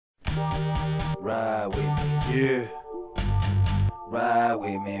ride with me, yeah. Ride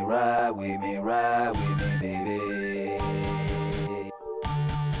with me, ride with me, ride with me, baby.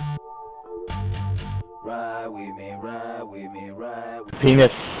 Ride with me, ride with me, ride with me.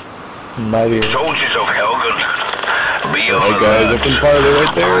 Penis. Mighty. Soldiers of Helghast, be on That guy's open party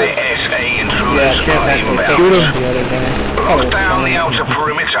right there. ISA intruders are inbound. Lock down the outer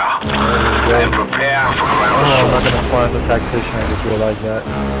perimeter and prepare for ground Oh, I'm not assault. gonna fly as a tactician, I just realized that.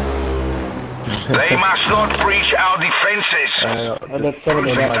 They must not breach our defenses.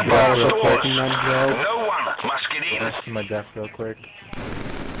 Protect the bar stores. No one must get in. Let's see my death real quick.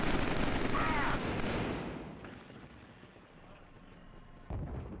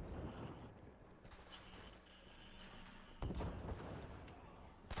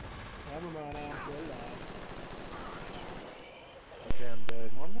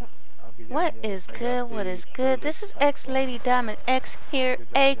 What is good? What is good? This is X Lady Diamond X here,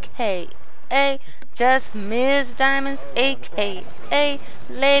 aka just Ms. Diamonds, aka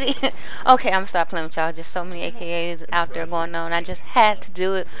Lady. Okay, I'm gonna stop playing with y'all. Just so many AKAs out there going on. I just had to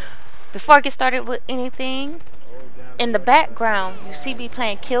do it. Before I get started with anything, in the background you see me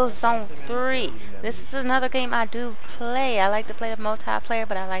playing Killzone 3. This is another game I do play. I like to play the multiplayer,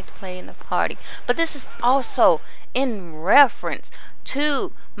 but I like to play in the party. But this is also in reference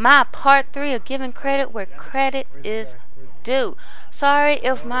to my part 3 of giving credit where credit is due. Sorry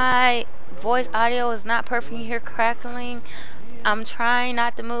if my voice audio is not perfect. You hear crackling. I'm trying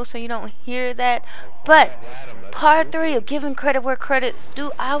not to move so you don't hear that. But part 3 of giving credit where credit's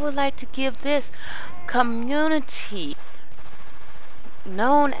due, I would like to give this community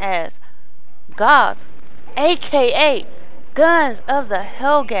known as G.o.t.H, aka Guns of the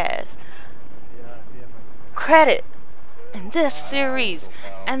Helghast, credit in this series,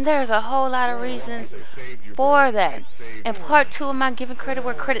 and there's a whole lot of reasons for that. In part 2 of my giving credit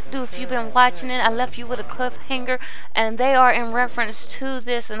where credit due, if you've been watching it, I left you with a cliffhanger, and they are in reference to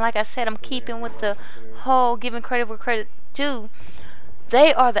this. And like I said, I'm keeping with the whole giving credit where credit due.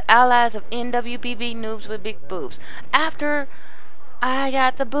 They are the allies of NWBB, Noobs with Big Boobs. After I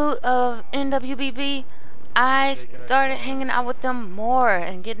got the boot of NWBB, I started hanging out with them more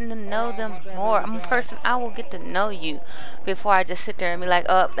and getting to know them more. I'm a person, I will get to know you before I just sit there and be like,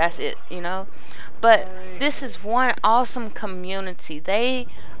 oh, that's it, you know. But this is one awesome community. They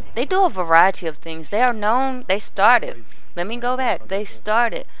do a variety of things. They are known, they started, let me go back, they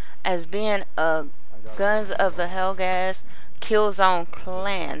started as being a Guns of the Helghast Killzone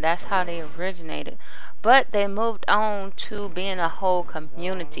clan. That's how they originated. But they moved on to being a whole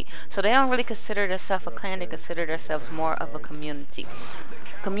community. So they don't really consider themselves a clan. They consider themselves more of a community.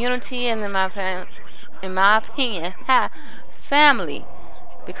 Community, and in my opinion, family.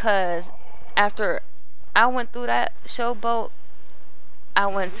 Because after I went through that showboat, I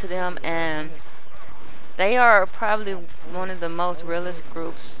went to them, and they are probably one of the most realest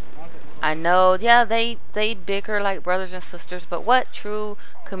groups I know. Yeah, they bicker like brothers and sisters, but what true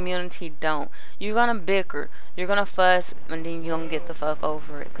community don't? You're gonna bicker, you're gonna fuss, and then you're gonna get the fuck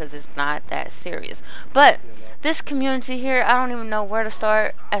over it because it's not that serious. But this community here, I don't even know where to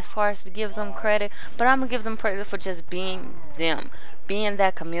start as far as to give them credit, but I'm gonna give them credit for just being them, being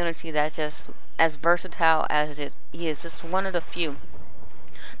that community that's just as versatile as it is. Just one of the few.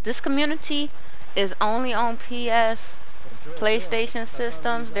 This community is only on PlayStation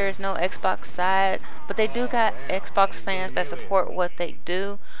systems. There is no Xbox side, but they do got Xbox fans that support what they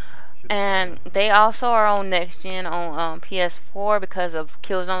do, and they also are on next gen on PS4 because of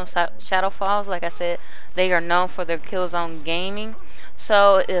Killzone Shadowfalls. Like I said, they are known for their Killzone gaming.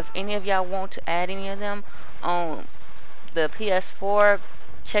 So if any of y'all want to add any of them on the PS4,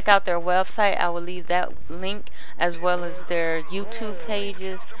 check out their website. I will leave that link, as well as their YouTube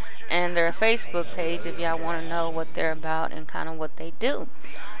pages and their Facebook page if y'all want to know what they're about and kind of what they do.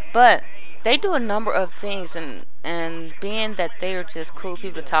 But they do a number of things, and being that they are just cool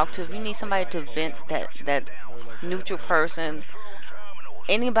people to talk to, if you need somebody to vent, that neutral person,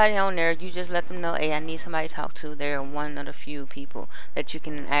 anybody on there, you just let them know, hey, I need somebody to talk to. They're one of the few people that you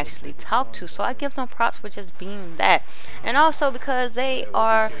can actually talk to. So I give them props for just being that. And also because they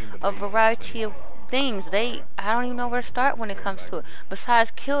are a variety of things. I don't even know where to start when it comes to it,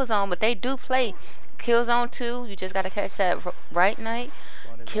 besides Killzone. But they do play Killzone 2, you just gotta catch that right night.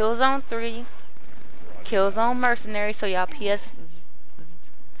 Killzone 3, Killzone Mercenary, so y'all PS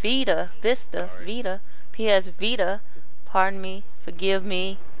Vita, PS Vita, pardon me, forgive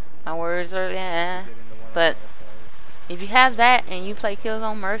me, my words are but if you have that and you play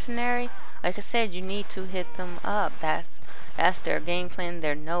Killzone Mercenary, like I said, you need to hit them up. That's their game plan,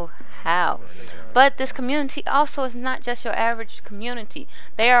 their know-how. But this community also is not just your average community.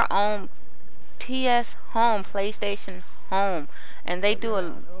 They are on PS Home, PlayStation Home, and they do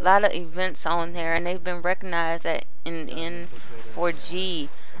a lot of events on there, and they've been recognized at in 4G.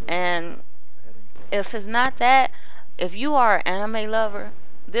 And if it's not that, if you are an anime lover,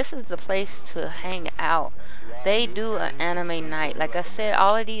 this is the place to hang out. They do an anime night. Like I said,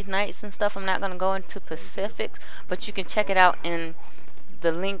 all of these nights and stuff, I'm not going to go into specifics, but you can check it out in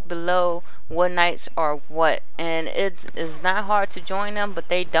the link below what nights are what. And it's not hard to join them, but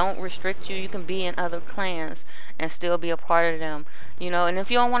they don't restrict you. You can be in other clans and still be a part of them. You know, and if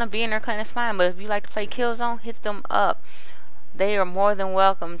you don't want to be in their clan, it's fine. But if you like to play Killzone, hit them up. They are more than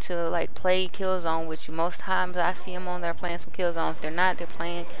welcome to like play Killzone with you. Most times I see them on there playing some Killzone. If they're not, they're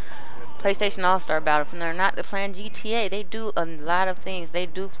playing PlayStation All-Star Battle. If they're not, they're playing GTA. They do a lot of things. They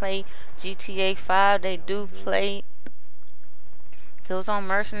do play GTA 5. They do play Killzone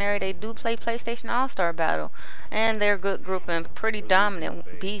Mercenary. They do play PlayStation All-Star Battle. And they're a good group and pretty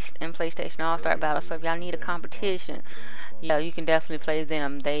dominant beast in PlayStation All-Star Battle. So if y'all need a competition, yeah, you can definitely play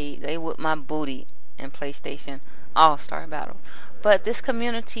them. They whip my booty in PlayStation All-Star Battle. But this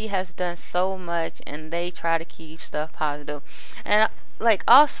community has done so much, and they try to keep stuff positive. And like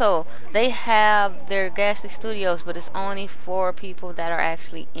also, they have their Ghastly Studios, but it's only for people that are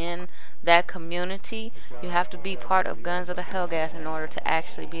actually in that community. You have to be part of Guns of the Helghast in order to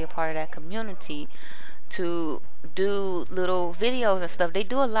actually be a part of that community to do little videos and stuff. They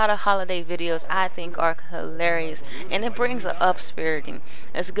do a lot of holiday videos I think are hilarious, and it brings a upspiriting.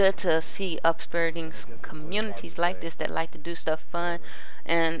 It's good to see upspiriting communities like this that like to do stuff fun,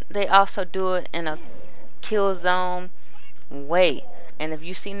 and they also do it in a Killzone way. And if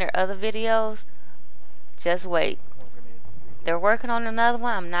you've seen their other videos, just wait. They're working on another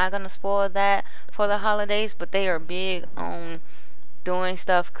one. I'm not going to spoil that for the holidays, but they are big on doing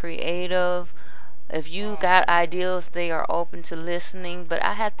stuff creative. If you got ideas, they are open to listening. But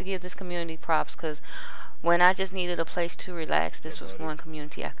I have to give this community props, because when I just needed a place to relax, this was one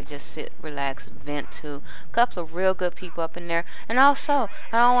community I could just sit, relax, vent to. A couple of real good people up in there. And also,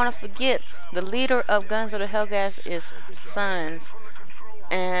 I don't want to forget, the leader of Guns of the Helghast is Sons.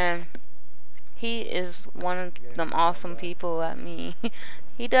 And he is one of them awesome people. I mean,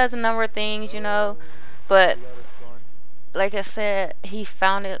 he does a number of things, you know. But like I said, he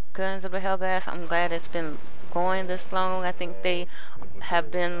founded Guns of the Helghast. I'm glad it's been going this long. I think they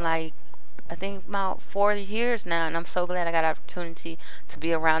have been like, I think about 4 years now, and I'm so glad I got an opportunity to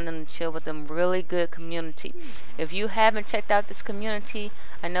be around them and chill with them. Really good community. If you haven't checked out this community,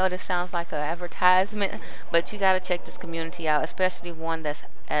 I know this sounds like an advertisement, but you got to check this community out, especially one that's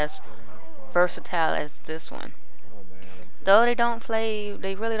as versatile as this one. Though they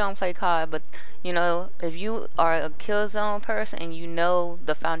really don't play COD, but you know, if you are a Killzone person and you know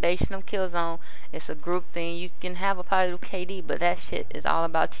the foundation of Killzone, it's a group thing. You can have a positive KD, but that shit is all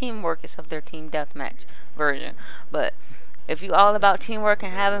about teamwork. It's of their team deathmatch version. But if you all about teamwork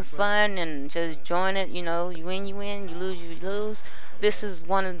and having fun and just join it, you know, you win, you lose, you lose. This is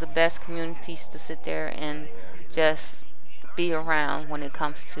one of the best communities to sit there and just be around when it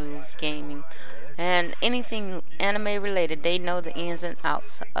comes to gaming. And anything anime related, they know the ins and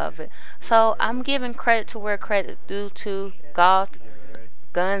outs of it. So I'm giving credit to where credit due to G.o.t.H,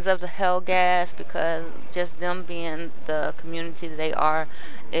 Guns of the Helghast, because just them being the community that they are,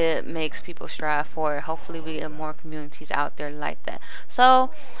 it makes people strive for it. Hopefully we get more communities out there like that.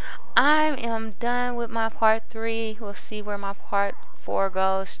 So I am done with my part 3. We'll see where my part 4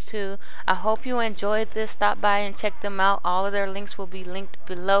 goes to. I hope you enjoyed this. Stop by and check them out. All of their links will be linked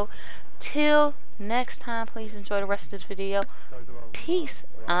below. Till next time, please enjoy the rest of this video. Peace.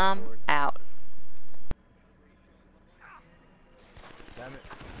 I'm out. Damn it.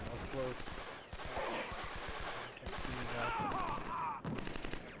 That was close.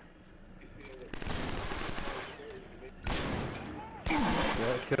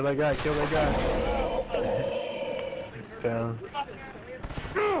 Yeah, kill that guy, kill that guy. Down.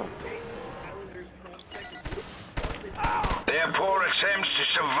 Their poor attempts to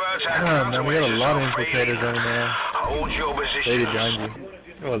subvert our Man, we got a lot of countermeasures are failing. infiltrators right now. Hold your Lady positions. behind you.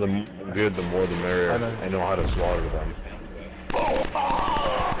 Oh, the good, the more the merrier. I know how to slaughter them.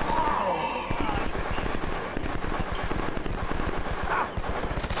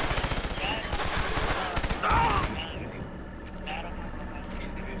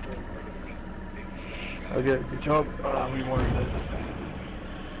 Okay, good job. We wanted this.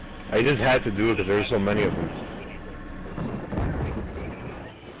 I just had to do it because there's so many of them.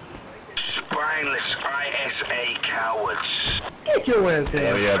 Spineless ISA cowards. Get your ass Oh in.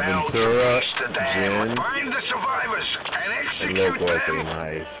 yeah, Failed to Ventura, reach the dam. Jin, Find the survivors and and execute Loco, I them. think,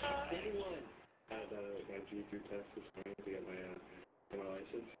 nice. Had my G.o.t.H test this morning to get my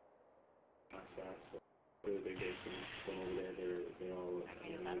license.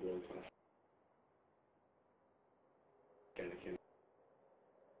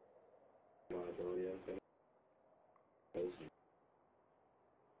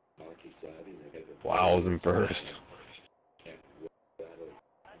 Wow, I was in first.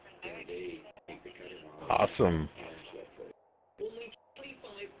 Awesome.